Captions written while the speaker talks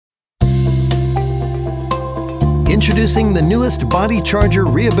Introducing the newest body charger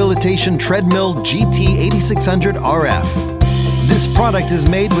rehabilitation treadmill GT8600RF. This product is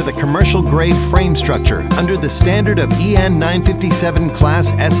made with a commercial-grade frame structure under the standard of EN 957 Class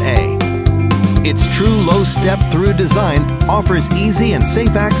SA. Its true low step-through design offers easy and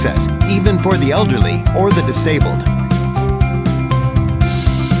safe access even for the elderly or the disabled.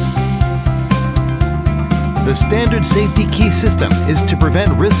 The standard safety key system is to prevent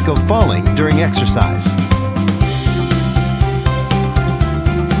risk of falling during exercise.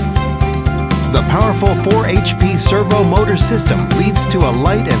 The powerful 4 HP servo motor system leads to a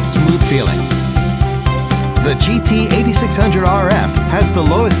light and smooth feeling. The GT8600RF has the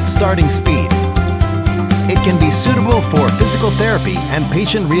lowest starting speed. It can be suitable for physical therapy and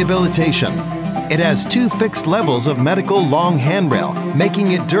patient rehabilitation. It has 2 fixed levels of medical long handrail,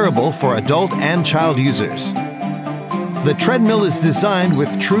 making it durable for adult and child users. The treadmill is designed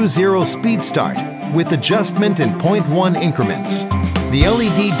with true zero speed start, with adjustment in 0.1 increments. The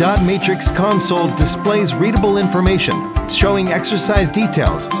LED dot matrix console displays readable information, showing exercise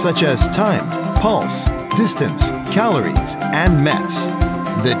details such as time, pulse, distance, calories, and METs.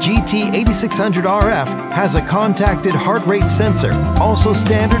 The GT8600RF has a contacted heart rate sensor, also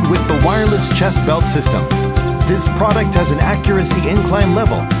standard with the wireless chest belt system. This product has an accuracy incline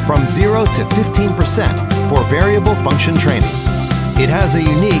level from 0 to 15% for variable function training. It has a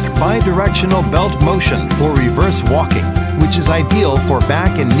unique bidirectional belt motion for reverse walking, which is ideal for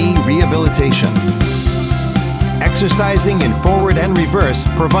back and knee rehabilitation. Exercising in forward and reverse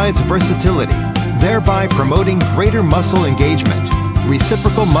provides versatility, thereby promoting greater muscle engagement,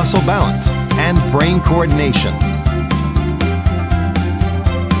 reciprocal muscle balance, and brain coordination.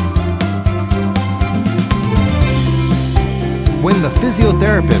 When the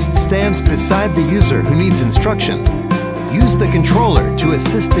physiotherapist stands beside the user who needs instruction, use the controller to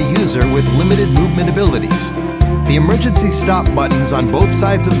assist the user with limited movement abilities. The emergency stop buttons on both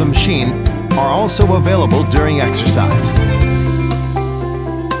sides of the machine are also available during exercise.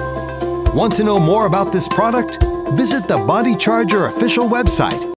 Want to know more about this product? Visit the Body Charger official website